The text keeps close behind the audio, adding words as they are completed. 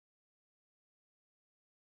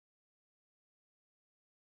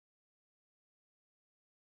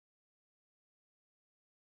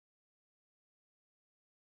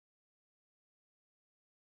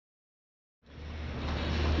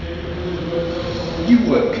you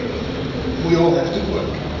work. We all have to work.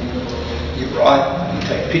 You write, you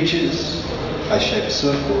take pictures, I shape a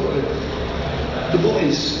surfboard. The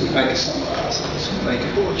boys would make sunglasses, would make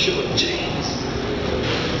a board short jeans.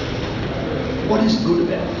 What is good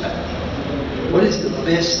about that? What is the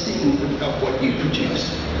best thing about what you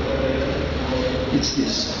produce? It's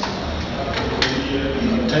this. You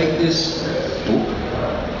can take this book,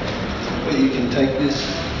 or you can take this,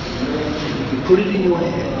 you can put it in your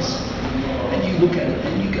hands, and you look at it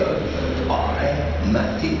and you go, I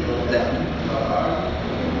made that.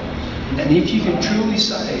 And if you can truly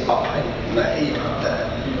say, I made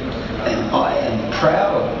that, and I am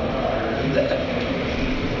proud of that,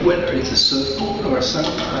 whether it's a surfboard or a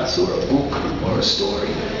sunglass or a book or a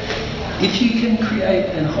story, if you can create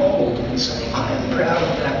and hold and say, I am proud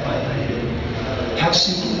of that, I made it, how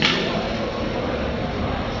simple is your life?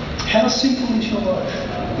 How simple is your life?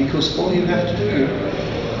 Because all you have to do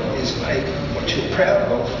is make what you're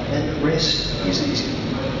proud of, and the rest is easy.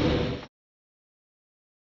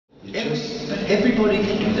 But everybody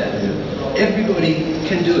can do that. Everybody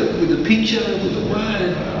can do it with a picture, with a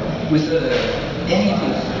word, with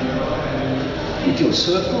anything. With your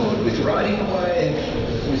surfboard, with riding a wave,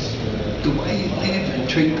 with the way you live and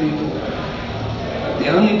treat people. The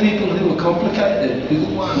only people who are complicated are the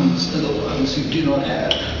ones who do not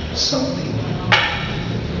have something.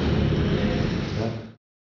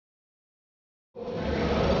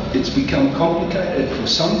 It's become complicated for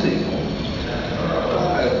some people.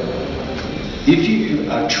 If you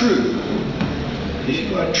are true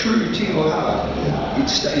to your heart, it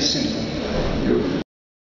stays simple.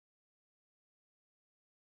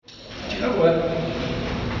 Do you know what?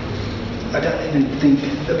 I don't even think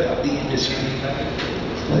about the industry.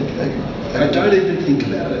 I don't even think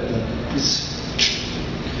about it.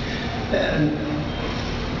 And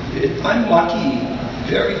I'm lucky,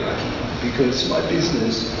 very lucky, because my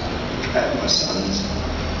business, I have my sons,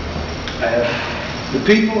 I have the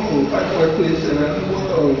people who I work with around the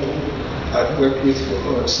world. I've worked with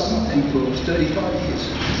for some of them for 35 years,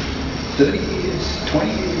 30 years, 20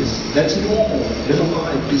 years. That's normal, never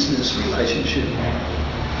mind business relationship.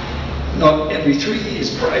 Not every 3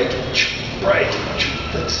 years break.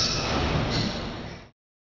 That's.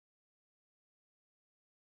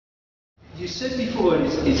 You said before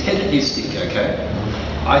it's hedonistic, okay?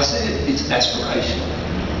 I said it's aspirational.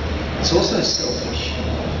 It's also selfish.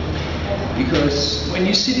 Because when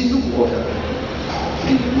you sit in the water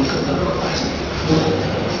and you look at the horizon,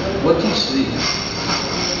 what do you see?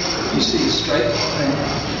 You see a straight line,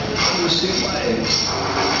 you see waves.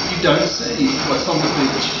 You don't see what's on the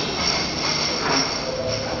beach.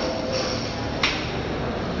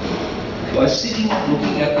 By sitting and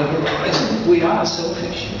looking at the horizon, we are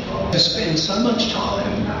selfish. To spend so much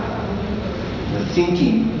time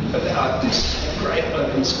thinking about this great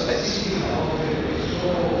open space.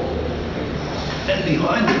 And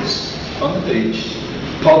behind us, on the beach,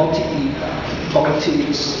 poverty,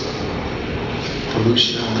 politics,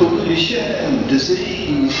 pollution,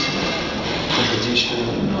 disease, competition,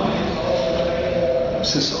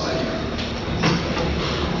 society.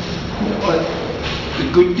 You know what? The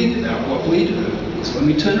good thing about what we do is when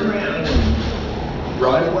we turn around and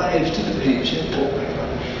ride a wave to the beach and talk,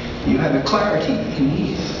 you have a clarity in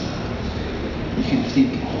here. You can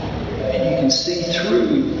think and you can see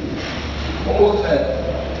through all of that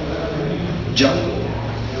jungle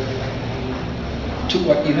to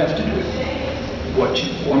what you have to do, what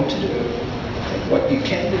you want to do, and what you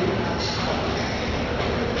can do.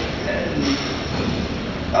 And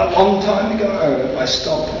a long time ago, I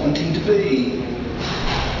stopped wanting to be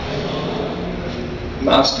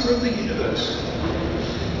master of the universe.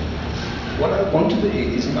 What I want to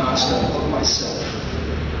be is master of myself.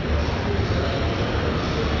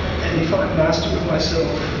 And if I'm master of myself,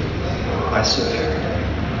 I surf every day.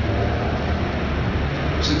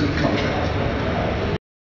 It's a good contract.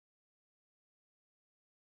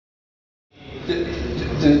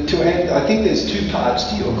 I think there's two parts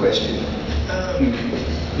to your question.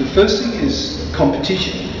 The first thing is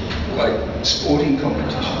competition, like sporting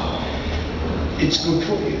competition. It's good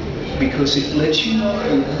for you because it lets you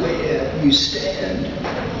know where you stand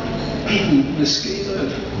in the scheme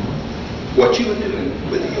of what you are doing,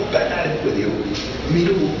 whether you're bad, whether you're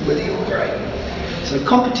middle, whether you're great. So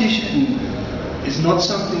competition is not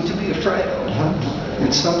something to be afraid of.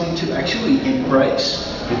 It's something to actually embrace.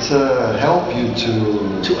 It's help you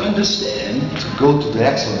to understand, to go to the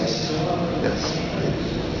excellence. Yes.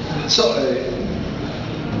 So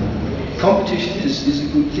competition is a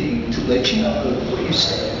good thing to let you know where you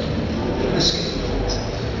stand in the scheme.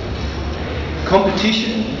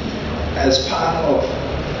 Competition as part of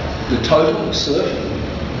the total of surfing,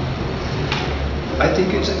 I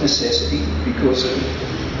think it's a necessity because of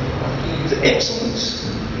the excellence.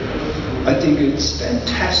 I think it's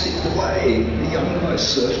fantastic the way the young guys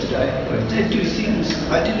surf today. They do things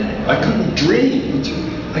I couldn't dream.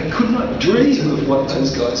 I could not dream of what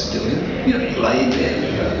those guys are doing. You know, you lay in there and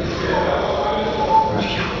you go,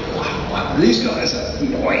 wow. These guys are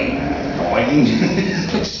boing.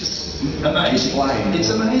 It's just amazing. It's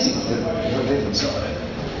amazing.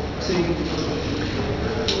 See,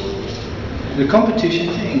 the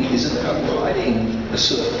competition thing is about riding a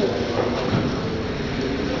surfboard.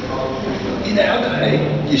 In our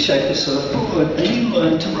day, you shape a surfboard and you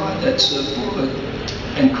learn to ride that surfboard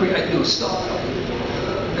and create your style.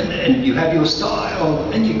 And you have your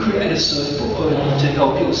style and you create a surfboard to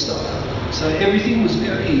help your style. So everything was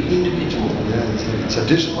very individual. Yeah, it's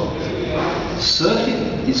additional.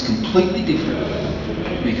 Surfing is completely different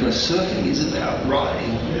because surfing is about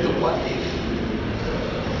riding the wave.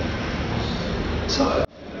 So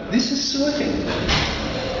this is surfing.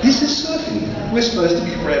 This is surfing. We're supposed to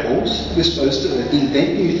be rebels. We're supposed to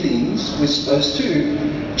invent new things. We're supposed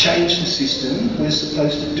to change the system. We're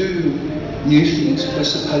supposed to do new things. We're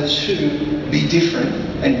supposed to be different.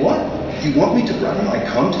 And what? You want me to run my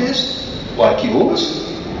contest like yours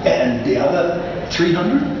and the other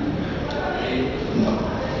 300? No,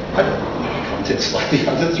 I don't run my contest like the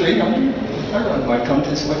other 300. I run my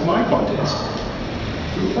contest like my contest.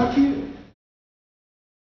 Fuck you.